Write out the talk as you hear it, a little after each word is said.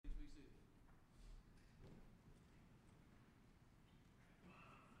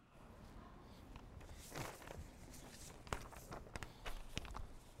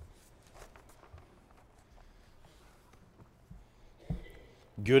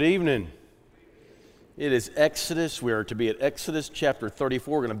Good evening. It is Exodus. We are to be at Exodus chapter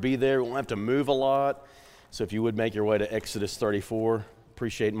 34. We're going to be there. We won't have to move a lot. So if you would make your way to Exodus 34.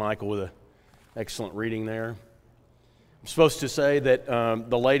 Appreciate Michael with an excellent reading there. I'm supposed to say that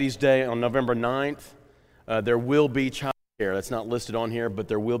the Ladies' Day on November 9th, there will be child care. That's not listed on here, but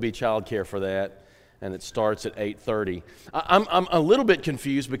there will be child care for that. And it starts at 8:30. I'm a little bit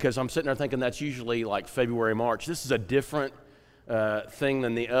confused because I'm sitting there thinking that's usually like February, March. This is a different thing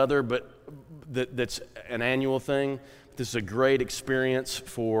than the other, but that's an annual thing. This is a great experience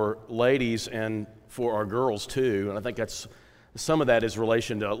for ladies and for our girls too, and I think that's some of that is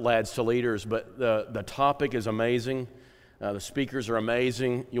relation to Lads to Leaders, but the topic is amazing. The speakers are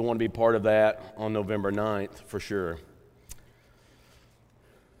amazing. You'll want to be part of that on November 9th for sure.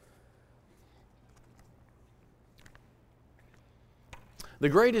 The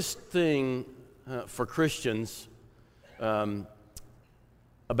greatest thing for Christians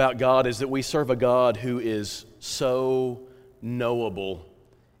about God is that we serve a God who is so knowable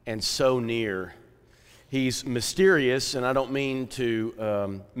and so near. He's mysterious, and I don't mean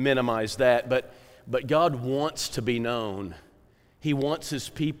to minimize that, but God wants to be known. He wants His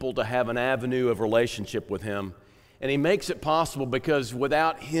people to have an avenue of relationship with Him, and He makes it possible because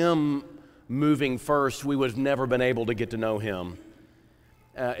without Him moving first, we would have never been able to get to know Him.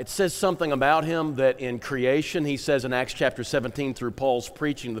 It says something about Him that in creation, he says in Acts chapter 17 through Paul's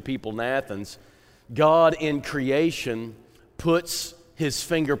preaching to the people in Athens, God in creation puts His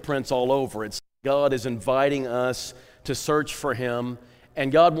fingerprints all over it. God is inviting us to search for Him,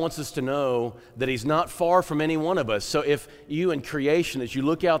 and God wants us to know that He's not far from any one of us. So if you in creation, as you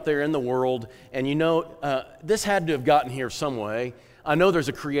look out there in the world, and you know this had to have gotten here some way, I know there's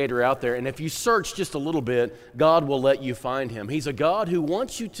a Creator out there, and if you search just a little bit, God will let you find Him. He's a God who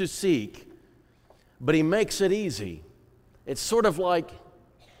wants you to seek, but He makes it easy. It's sort of like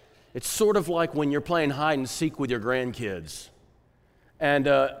when you're playing hide and seek with your grandkids, and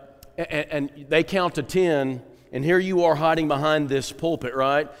they count to 10, and here you are hiding behind this pulpit,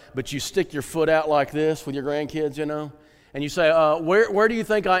 right? But you stick your foot out like this with your grandkids, you know? And you say, where do you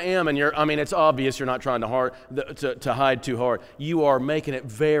think I am? And it's obvious you're not trying to hide too hard. You are making it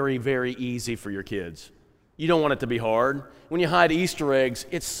very, very easy for your kids. You don't want it to be hard. When you hide Easter eggs,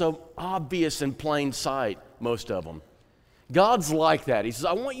 it's so obvious in plain sight, most of them. God's like that. He says,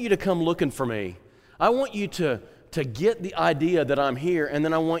 I want you to come looking for me. I want you to get the idea that I'm here, and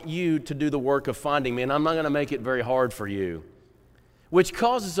then I want you to do the work of finding me, and I'm not going to make it very hard for you. Which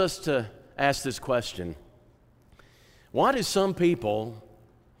causes us to ask this question. Why do some people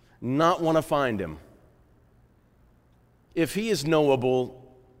not want to find Him? If He is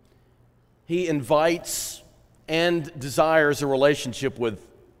knowable, He invites and desires a relationship with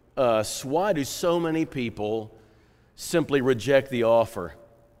us, why do so many people simply reject the offer?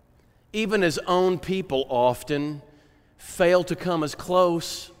 Even His own people often fail to come as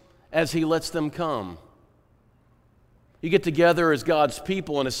close as He lets them come. You get together as God's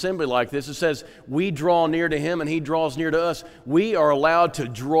people in assembly like this. It says we draw near to Him and He draws near to us. We are allowed to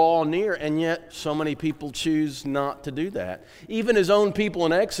draw near, and yet so many people choose not to do that. Even His own people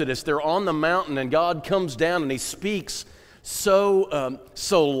in Exodus, they're on the mountain and God comes down and He speaks so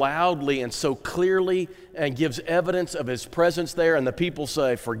loudly and so clearly and gives evidence of His presence there, and the people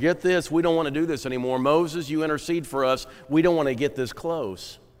say, forget this, we don't want to do this anymore. Moses, you intercede for us. We don't want to get this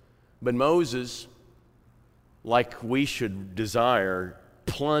close. But Moses, like we should desire,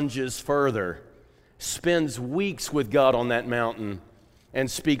 plunges further, spends weeks with God on that mountain, and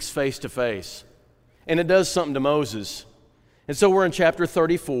speaks face to face. And it does something to Moses. And so we're in chapter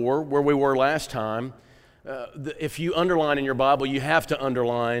 34, where we were last time. If you underline in your Bible, you have to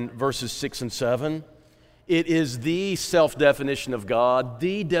underline verses 6 and 7. It is the self-definition of God,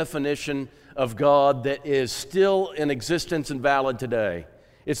 the definition of God that is still in existence and valid today.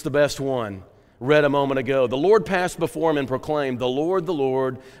 It's the best one. Read a moment ago. The Lord passed before him and proclaimed, the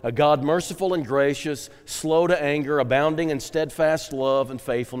Lord, a God merciful and gracious, slow to anger, abounding in steadfast love and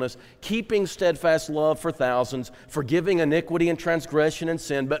faithfulness, keeping steadfast love for thousands, forgiving iniquity and transgression and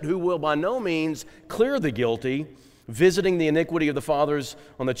sin, but who will by no means clear the guilty, visiting the iniquity of the fathers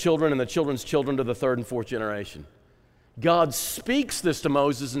on the children and the children's children to the third and fourth generation. God speaks this to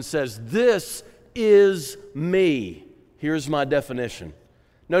Moses and says, this is me. Here's my definition.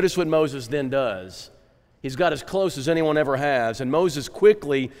 Notice what Moses then does. He's got as close as anyone ever has, and Moses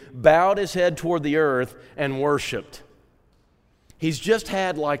quickly bowed his head toward the earth and worshiped. He's just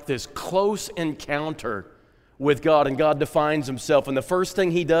had like this close encounter with God, and God defines Himself, and the first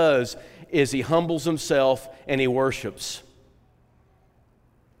thing he does is he humbles himself and he worships.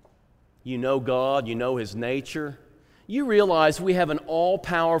 You know God, you know His nature. You realize we have an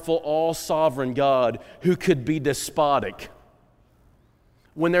all-powerful, all-sovereign God who could be despotic.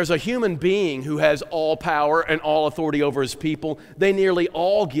 When there's a human being who has all power and all authority over his people, they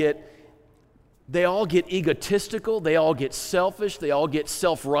all get egotistical, they all get selfish, they all get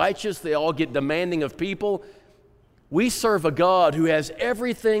self-righteous, they all get demanding of people. We serve a God who has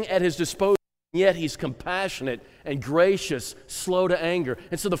everything at his disposal, yet he's compassionate and gracious, slow to anger.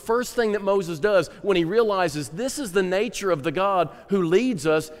 And so the first thing that Moses does when he realizes this is the nature of the God who leads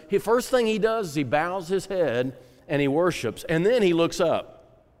us, the first thing he does is he bows his head and he worships. And then he looks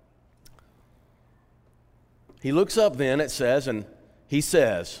up. He looks up then, it says, and he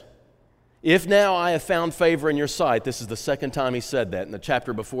says, "If now I have found favor in your sight," this is the second time he said that. In the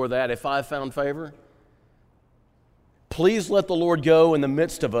chapter before that, "If I have found favor, please let the Lord go in the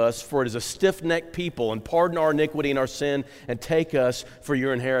midst of us, for it is a stiff-necked people, and pardon our iniquity and our sin, and take us for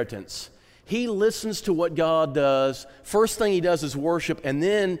your inheritance." He listens to what God does. First thing he does is worship, and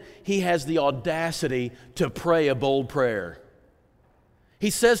then he has the audacity to pray a bold prayer. He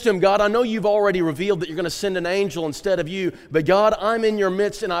says to him, "God, I know you've already revealed that you're going to send an angel instead of you, but God, I'm in your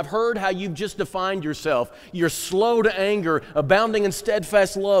midst, and I've heard how you've just defined yourself. You're slow to anger, abounding in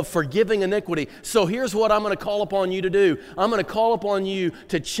steadfast love, forgiving iniquity. So here's what I'm going to call upon you to do. I'm going to call upon you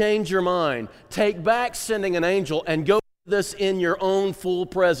to change your mind. Take back sending an angel and go with us in your own full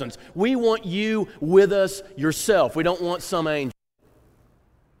presence. We want you with us yourself. We don't want some angel."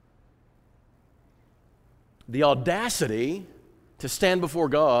 The audacity to stand before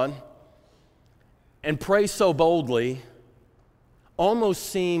God and pray so boldly almost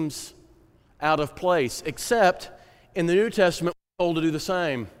seems out of place, except in the New Testament we're told to do the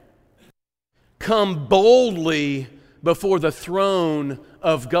same. Come boldly before the throne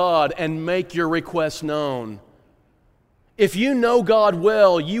of God and make your requests known. If you know God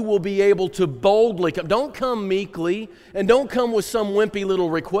well, you will be able to boldly come. Don't come meekly and don't come with some wimpy little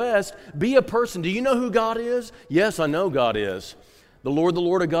request. Be a person. Do you know who God is? Yes, I know God is. The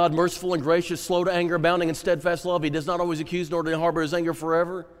Lord of God, merciful and gracious, slow to anger, abounding in steadfast love. He does not always accuse, nor do he harbor his anger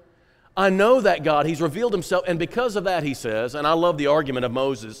forever. I know that God. He's revealed himself, and because of that, he says, and I love the argument of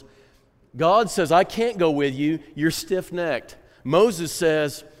Moses, God says, "I can't go with you. You're stiff-necked." Moses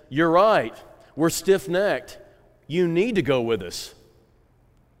says, "You're right. We're stiff-necked. You need to go with us."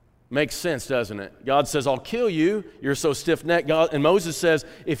 Makes sense, doesn't it? God says, "I'll kill you. You're so stiff-necked." And Moses says,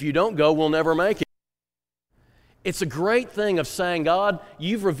 "If you don't go, we'll never make it." It's a great thing of saying, "God,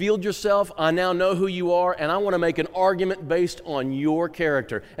 you've revealed yourself. I now know who you are, and I want to make an argument based on your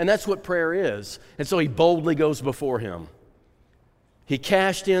character." And that's what prayer is. And so he boldly goes before him. He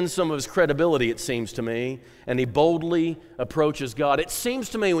cashed in some of his credibility, it seems to me, and he boldly approaches God. It seems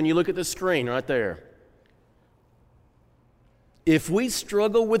to me when you look at the screen right there, if we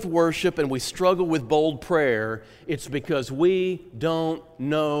struggle with worship and we struggle with bold prayer, it's because we don't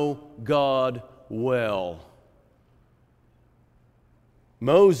know God well.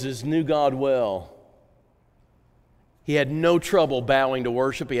 Moses knew God well. He had no trouble bowing to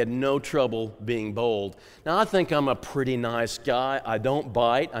worship. He had no trouble being bold. Now, I think I'm a pretty nice guy. I don't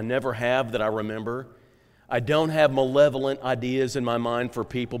bite. I never have that I remember. I don't have malevolent ideas in my mind for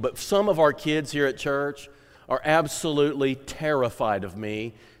people, but some of our kids here at church are absolutely terrified of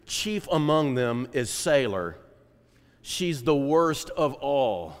me. Chief among them is Sailor. She's the worst of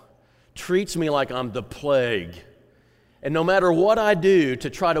all. Treats me like I'm the plague. And no matter what I do to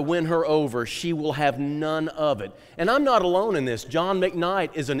try to win her over, she will have none of it. And I'm not alone in this. John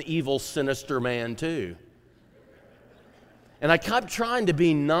McKnight is an evil, sinister man too. And I kept trying to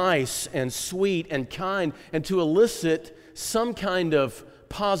be nice and sweet and kind and to elicit some kind of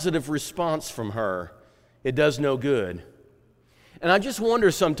positive response from her. It does no good. And I just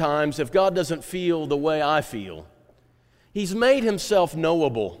wonder sometimes if God doesn't feel the way I feel. He's made himself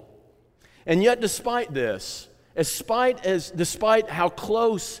knowable. And yet despite this, despite how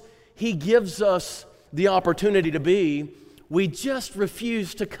close he gives us the opportunity to be, we just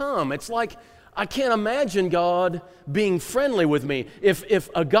refuse to come. It's like I can't imagine God being friendly with me. If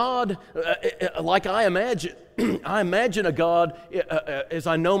a God, like I imagine, I imagine a God as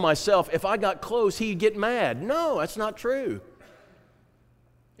I know myself, if I got close, he'd get mad. No, that's not true.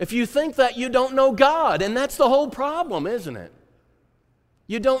 If you think that, you don't know God, and that's the whole problem, isn't it?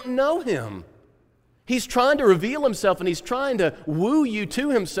 You don't know him. He's trying to reveal himself, and he's trying to woo you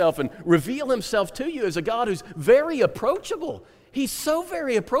to himself and reveal himself to you as a God who's very approachable. He's so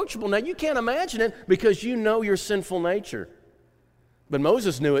very approachable. Now, you can't imagine it because you know your sinful nature. But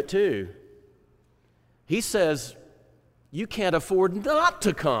Moses knew it too. He says, you can't afford not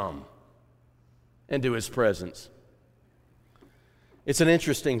to come into his presence. It's an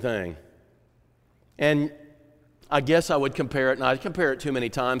interesting thing. And I guess I would compare it, and I compare it too many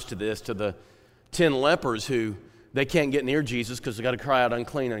times to this, to the 10 lepers who they can't get near Jesus because they got to cry out,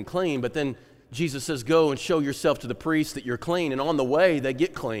 unclean, unclean. But then Jesus says, go and show yourself to the priest that you're clean. And on the way, they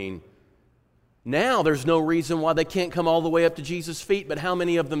get clean. Now there's no reason why they can't come all the way up to Jesus' feet, but how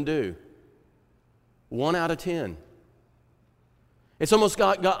many of them do? 1 out of 10. It's almost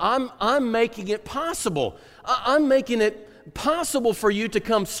God, I'm making it possible. I'm making it possible for you to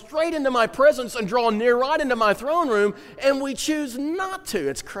come straight into my presence and draw near right into my throne room, and we choose not to.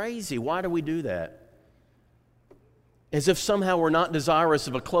 It's crazy. Why do we do that? As if somehow we're not desirous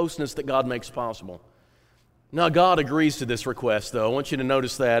of a closeness that God makes possible. Now, God agrees to this request, though. I want you to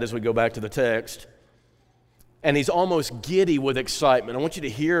notice that as we go back to the text. And he's almost giddy with excitement. I want you to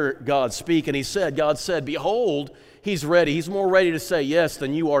hear God speak. And God said, behold, he's ready. He's more ready to say yes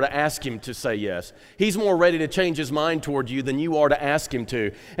than you are to ask him to say yes. He's more ready to change his mind toward you than you are to ask him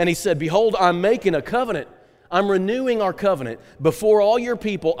to. And he said, behold, I'm making a covenant. I'm renewing our covenant. Before all your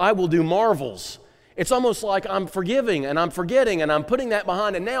people, I will do marvels. It's almost like I'm forgiving and I'm forgetting and I'm putting that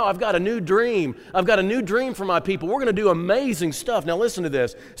behind, and now I've got a new dream. I've got a new dream for my people. We're going to do amazing stuff. Now listen to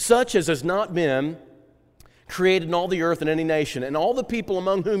this. Such as has not been created in all the earth and any nation, and all the people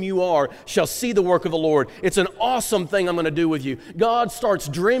among whom you are shall see the work of the Lord. It's an awesome thing I'm going to do with you. God starts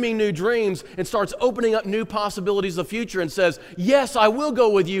dreaming new dreams and starts opening up new possibilities of the future and says, yes, I will go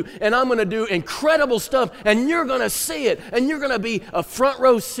with you, and I'm going to do incredible stuff, and you're going to see it, and you're going to be a front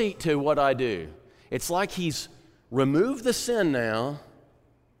row seat to what I do. It's like he's removed the sin now.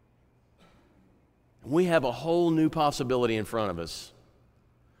 We have a whole new possibility in front of us.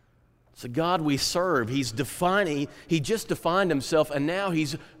 It's the God we serve. He just defined himself, and now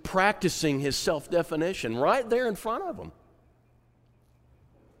he's practicing his self-definition right there in front of them.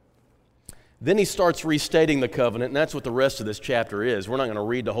 Then he starts restating the covenant, and that's what the rest of this chapter is. We're not going to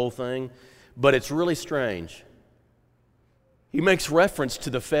read the whole thing, but it's really strange. He makes reference to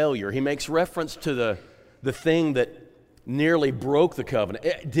the failure. He makes reference to the thing that nearly broke the covenant.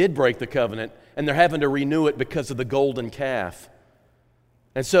 It did break the covenant, and they're having to renew it because of the golden calf.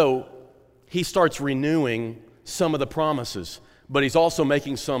 And so he starts renewing some of the promises, but he's also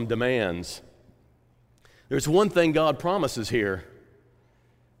making some demands. There's one thing God promises here.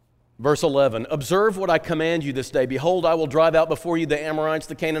 Verse 11, observe what I command you this day. Behold, I will drive out before you the Amorites,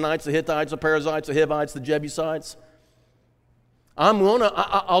 the Canaanites, the Hittites, the Perizzites, the Hivites, the Jebusites.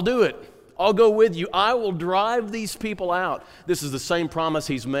 I'll do it. I'll go with you. I will drive these people out. This is the same promise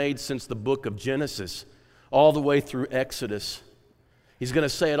he's made since the book of Genesis, all the way through Exodus. He's going to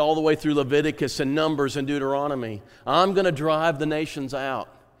say it all the way through Leviticus and Numbers and Deuteronomy. I'm going to drive the nations out.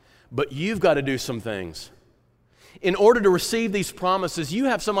 But you've got to do some things. In order to receive these promises, you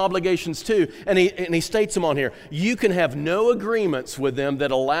have some obligations too. And he states them on here. You can have no agreements with them that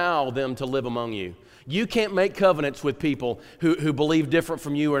allow them to live among you. You can't make covenants with people who believe different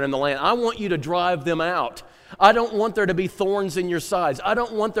from you or in the land. I want you to drive them out. I don't want there to be thorns in your sides. I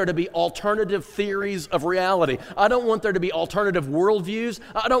don't want there to be alternative theories of reality. I don't want there to be alternative worldviews.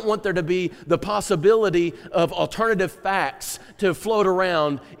 I don't want there to be the possibility of alternative facts to float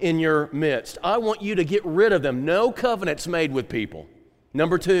around in your midst. I want you to get rid of them. No covenants made with people.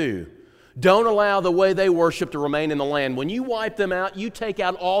 Number 2, don't allow the way they worship to remain in the land. When you wipe them out, you take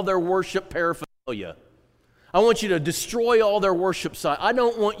out all their worship paraphernalia. I want you to destroy all their worship sites. I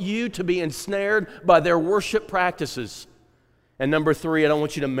don't want you to be ensnared by their worship practices. And number 3, I don't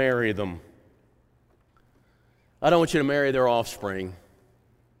want you to marry them. I don't want you to marry their offspring.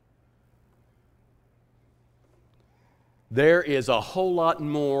 There is a whole lot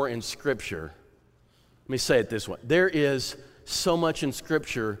more in Scripture. Let me say it this way. There is so much in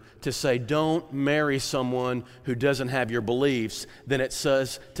Scripture to say don't marry someone who doesn't have your beliefs than it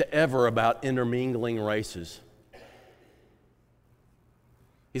says to ever about intermingling races.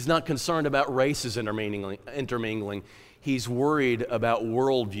 He's not concerned about races intermingling. He's worried about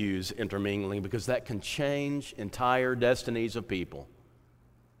worldviews intermingling because that can change entire destinies of people.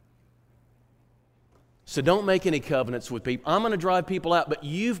 So don't make any covenants with people. I'm going to drive people out, but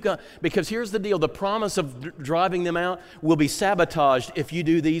because here's the deal, the promise of driving them out will be sabotaged if you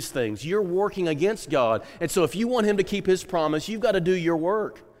do these things. You're working against God. And so if you want him to keep his promise, you've got to do your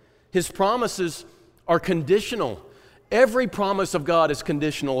work. His promises are conditional. Every promise of God is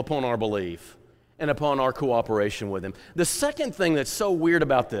conditional upon our belief and upon our cooperation with him. The second thing that's so weird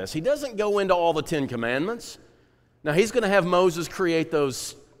about this, he doesn't go into all the 10 commandments. Now he's going to have Moses create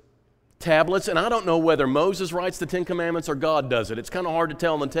those tablets, and I don't know whether Moses writes the 10 Commandments or God does it. It's kind of hard to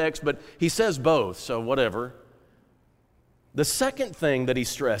tell in the text, but he says both, so whatever. The second thing that he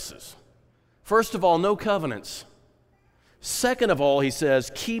stresses, first of all, no covenants. Second of all, he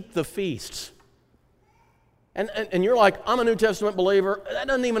says, keep the feasts. And you're like, I'm a New Testament believer. That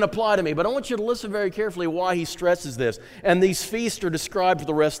doesn't even apply to me. But I want you to listen very carefully why he stresses this. And these feasts are described for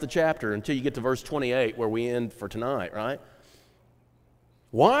the rest of the chapter until you get to verse 28 where we end for tonight, right?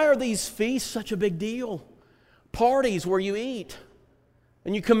 Why are these feasts such a big deal? Parties where you eat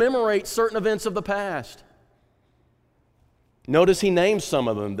and you commemorate certain events of the past. Notice he names some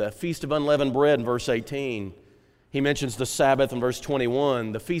of them. The Feast of Unleavened Bread in verse 18. He mentions the Sabbath in verse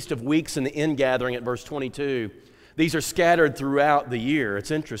 21, the Feast of Weeks and the Ingathering at verse 22. These are scattered throughout the year.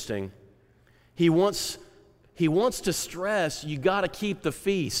 It's interesting. He wants to stress you got to keep the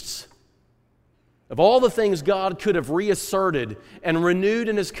feasts. Of all the things God could have reasserted and renewed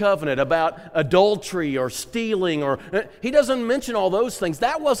in His covenant about adultery or stealing, He doesn't mention all those things.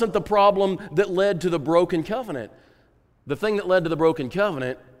 That wasn't the problem that led to the broken covenant. The thing that led to the broken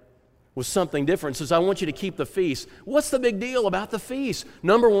covenant was something different. It says, I want you to keep the feast. What's the big deal about the feast?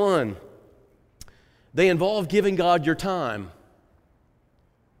 Number one, they involve giving God your time.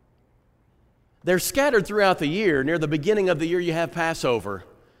 They're scattered throughout the year. Near the beginning of the year, you have Passover.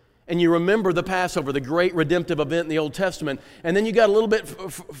 And you remember the Passover, the great redemptive event in the Old Testament. And then you got a little bit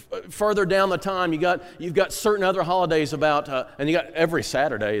further down the time, you've got certain other holidays about, and you got every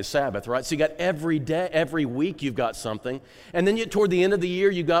Saturday is Sabbath, right? So you got every day, every week you've got something. And then toward the end of the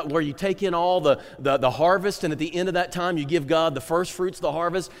year, you got where you take in all the harvest, and at the end of that time, you give God the first fruits of the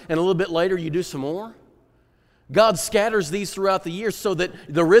harvest, and a little bit later, you do some more. God scatters these throughout the year so that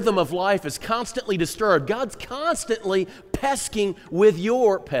the rhythm of life is constantly disturbed. God's constantly messing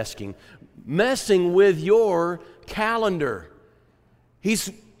with your calendar. He's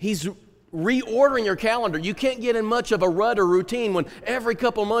reordering your calendar. You can't get in much of a rut or routine when every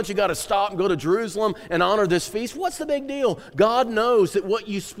couple of months you got to stop and go to Jerusalem and honor this feast. What's the big deal? God knows that what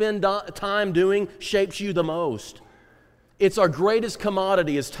you spend time doing shapes you the most. It's our greatest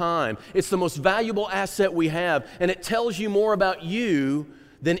commodity is time. It's the most valuable asset we have, and it tells you more about you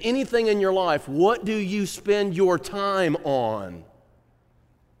than anything in your life. What do you spend your time on?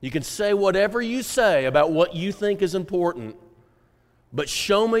 You can say whatever you say about what you think is important, but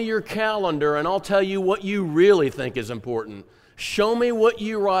show me your calendar and I'll tell you what you really think is important. Show me what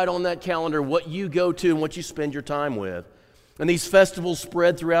you write on that calendar, what you go to, and what you spend your time with. And these festivals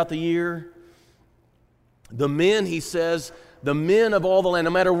spread throughout the year. The men, he says, the men of all the land,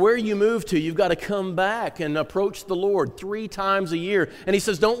 no matter where you move to, you've got to come back and approach the Lord 3 times a year. And he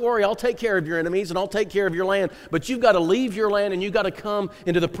says, don't worry, I'll take care of your enemies and I'll take care of your land. But you've got to leave your land and you've got to come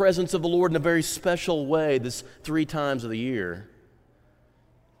into the presence of the Lord in a very special way this 3 times of the year.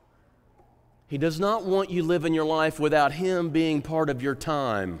 He does not want you living your life without Him being part of your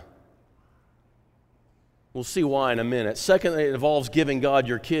time. We'll see why in a minute. Secondly, it involves giving God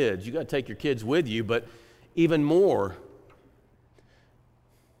your kids. You've got to take your kids with you, but even more,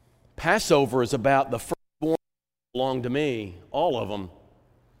 Passover is about the firstborn belong to me, all of them.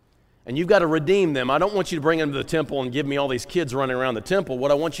 And you've got to redeem them. I don't want you to bring them to the temple and give me all these kids running around the temple.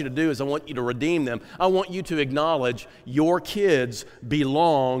 What I want you to do is I want you to redeem them. I want you to acknowledge your kids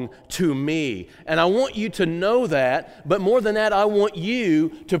belong to me. And I want you to know that, but more than that, I want you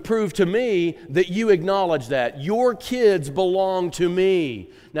to prove to me that you acknowledge that. Your kids belong to me.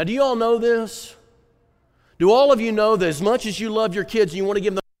 Now, do you all know this? Do all of you know that as much as you love your kids, you want to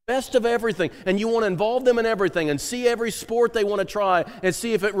give them the best of everything, and you want to involve them in everything and see every sport they want to try and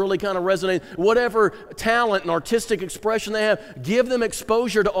see if it really kind of resonates. Whatever talent and artistic expression they have, give them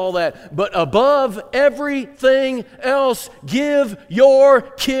exposure to all that. But above everything else, give your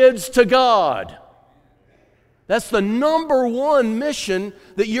kids to God. That's the number one mission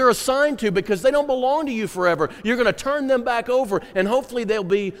that you're assigned to because they don't belong to you forever. You're going to turn them back over, and hopefully they'll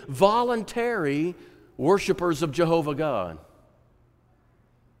be voluntary worshipers of Jehovah God.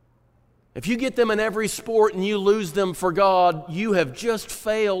 If you get them in every sport and you lose them for God, you have just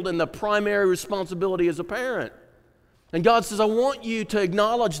failed in the primary responsibility as a parent. And God says, I want you to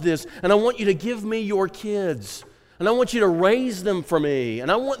acknowledge this, and I want you to give me your kids, and I want you to raise them for me,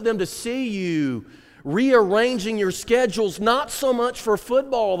 and I want them to see you rearranging your schedules, not so much for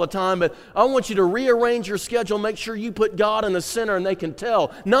football all the time, but I want you to rearrange your schedule, make sure you put God in the center, and they can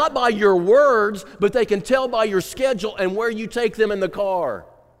tell, not by your words, but they can tell by your schedule and where you take them in the car.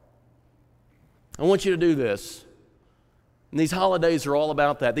 I want you to do this. And these holidays are all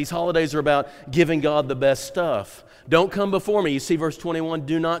about that. These holidays are about giving God the best stuff. Don't come before me. You see verse 21,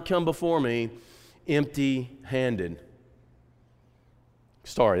 do not come before me empty-handed.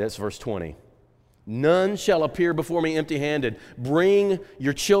 Sorry, that's verse 20. None shall appear before me empty-handed. Bring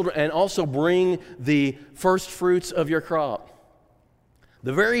your children, and also bring the first fruits of your crop.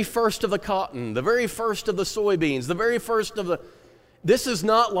 The very first of the cotton, the very first of the soybeans, the very first of the... This is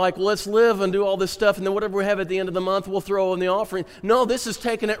not like, let's live and do all this stuff, and then whatever we have at the end of the month, we'll throw in the offering. No, this is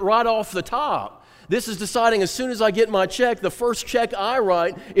taking it right off the top. This is deciding as soon as I get my check, the first check I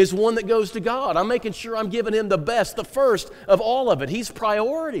write is one that goes to God. I'm making sure I'm giving Him the best, the first of all of it. He's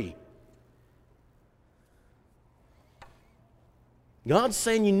priority. God's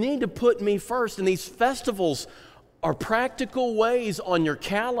saying you need to put me first, and these festivals are practical ways on your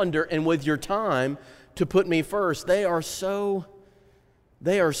calendar and with your time to put me first. They are so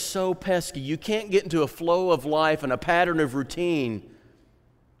pesky. You can't get into a flow of life and a pattern of routine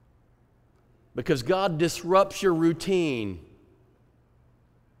because God disrupts your routine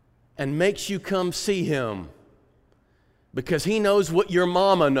and makes you come see Him because He knows what your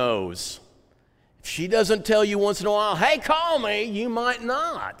mama knows. If she doesn't tell you once in a while, hey, call me, you might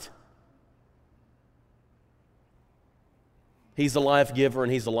not. He's the life giver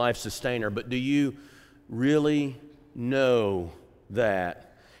and He's the life sustainer, but do you really know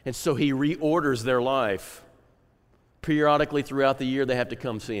that? And so He reorders their life. Periodically throughout the year, they have to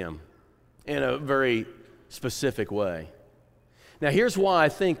come see Him in a very specific way. Now, here's why I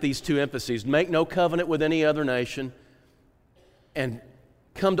think these two emphases, make no covenant with any other nation and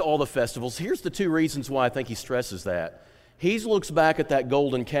come to all the festivals. Here's the two reasons why I think He stresses that. He looks back at that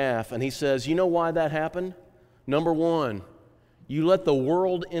golden calf and He says, you know why that happened? Number one, you let the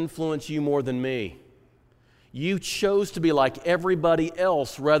world influence you more than me. You chose to be like everybody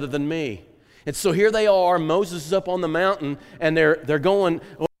else rather than me. And so here they are, Moses is up on the mountain, and they're going,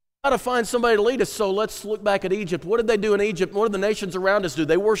 well, we've got to find somebody to lead us, so let's look back at Egypt. What did they do in Egypt? What did the nations around us do?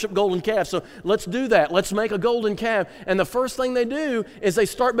 They worship golden calves, so let's do that. Let's make a golden calf. And the first thing they do is they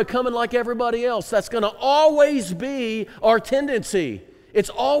start becoming like everybody else. That's going to always be our tendency. It's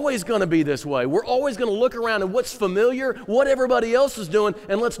always going to be this way. We're always going to look around at what's familiar, what everybody else is doing,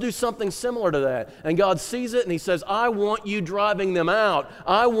 and let's do something similar to that. And God sees it and He says, I want you driving them out.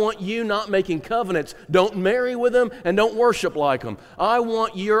 I want you not making covenants. Don't marry with them and don't worship like them. I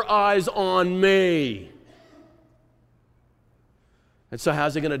want your eyes on me. And so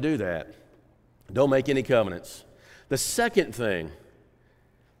how's He going to do that? Don't make any covenants. The second thing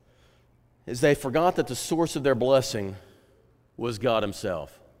is they forgot that the source of their blessing was God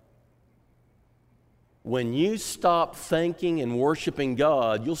Himself. When you stop thanking and worshiping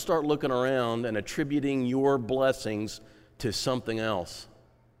God, you'll start looking around and attributing your blessings to something else.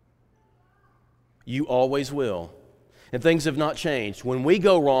 You always will. And things have not changed. When we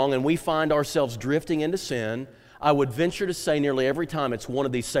go wrong and we find ourselves drifting into sin, I would venture to say nearly every time it's one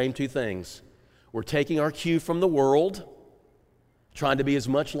of these same two things. We're taking our cue from the world, trying to be as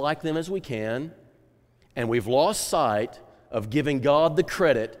much like them as we can, and we've lost sight of giving God the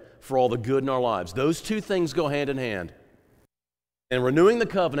credit for all the good in our lives. Those two things go hand in hand. And renewing the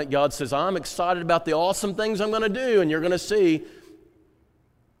covenant, God says, I'm excited about the awesome things I'm going to do, and you're going to see.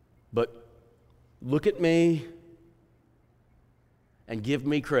 But look at me and give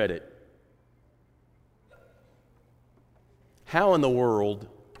me credit. How in the world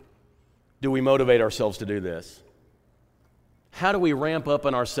do we motivate ourselves to do this? How do we ramp up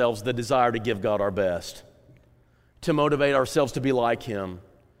in ourselves the desire to give God our best? To motivate ourselves to be like Him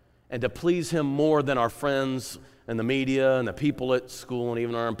and to please Him more than our friends and the media and the people at school and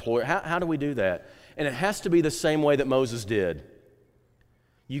even our employer. How do we do that? And it has to be the same way that Moses did.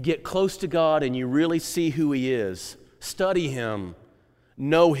 You get close to God and you really see who He is. Study Him,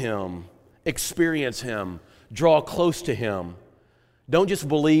 know Him, experience Him, draw close to Him. Don't just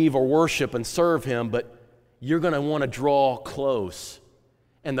believe or worship and serve Him, but you're going to want to draw close.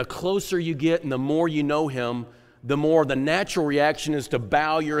 And the closer you get and the more you know Him, the more the natural reaction is to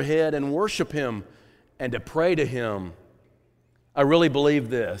bow your head and worship Him and to pray to Him. I really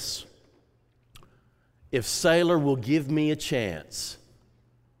believe this. If Sailor will give me a chance,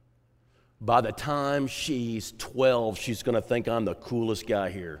 by the time she's 12, she's going to think I'm the coolest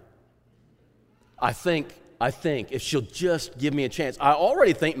guy here. I think if she'll just give me a chance. I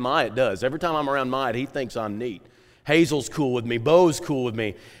already think Myatt does. Every time I'm around Myatt, he thinks I'm neat. Hazel's cool with me. Bo's cool with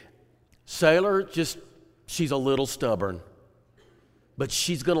me. Sailor, she's a little stubborn, but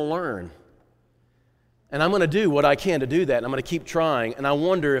she's going to learn. And I'm going to do what I can to do that, and I'm going to keep trying. And I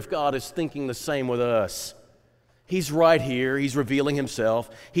wonder if God is thinking the same with us. He's right here. He's revealing Himself.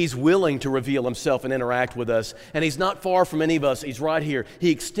 He's willing to reveal Himself and interact with us. And He's not far from any of us. He's right here.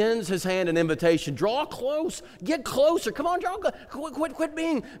 He extends His hand in invitation. Draw close. Get closer. Come on, quit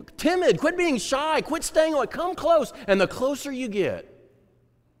being timid. Quit being shy. Quit staying away. Come close. And the closer you get,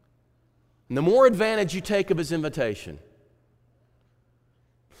 and the more advantage you take of His invitation,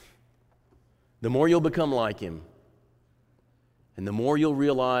 the more you'll become like Him. And the more you'll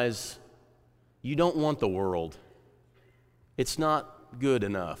realize you don't want the world. It's not good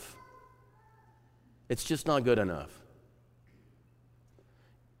enough. It's just not good enough.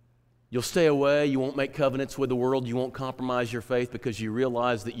 You'll stay away, you won't make covenants with the world, you won't compromise your faith because you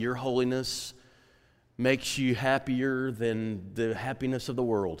realize that your holiness makes you happier than the happiness of the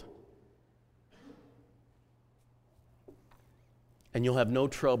world. And you'll have no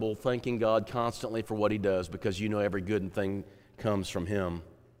trouble thanking God constantly for what He does because you know every good thing comes from Him.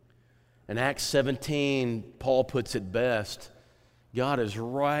 In Acts 17, Paul puts it best. God is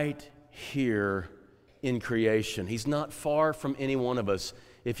right here in creation. He's not far from any one of us.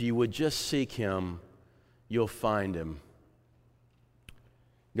 If you would just seek Him, you'll find Him.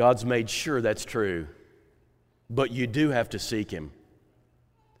 God's made sure that's true. But you do have to seek Him.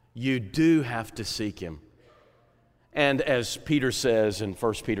 You do have to seek Him. And as Peter says in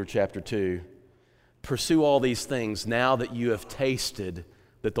 1 Peter chapter 2, pursue all these things now that you have tasted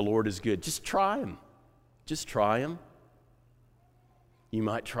that the Lord is good. Just try Him. Just try Him. You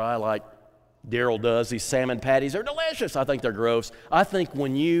might try like Daryl does. These salmon patties are delicious. I think they're gross. I think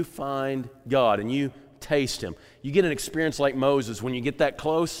when you find God and you taste Him, you get an experience like Moses. When you get that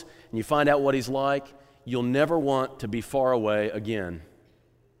close and you find out what He's like, you'll never want to be far away again,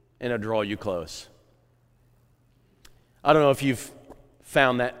 and it'll draw you close. I don't know if you've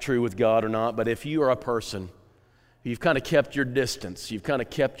found that true with God or not, but if you are a person, you've kind of kept your distance, you've kind of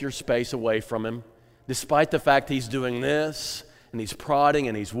kept your space away from Him, despite the fact He's doing this, and He's prodding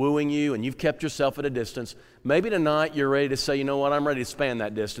and He's wooing you, and you've kept yourself at a distance. Maybe tonight you're ready to say, you know what, I'm ready to span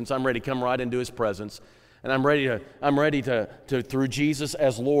that distance. I'm ready to come right into His presence. And I'm ready to, through Jesus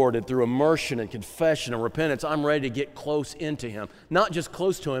as Lord and through immersion and confession and repentance, I'm ready to get close into Him. Not just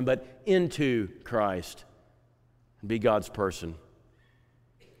close to Him, but into Christ. And be God's person.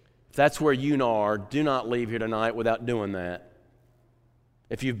 If that's where you are, do not leave here tonight without doing that.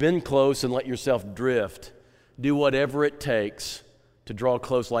 If you've been close and let yourself drift, do whatever it takes to draw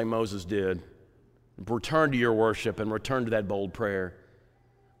close like Moses did. Return to your worship and return to that bold prayer.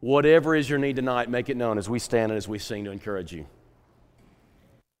 Whatever is your need tonight, make it known as we stand and as we sing to encourage you.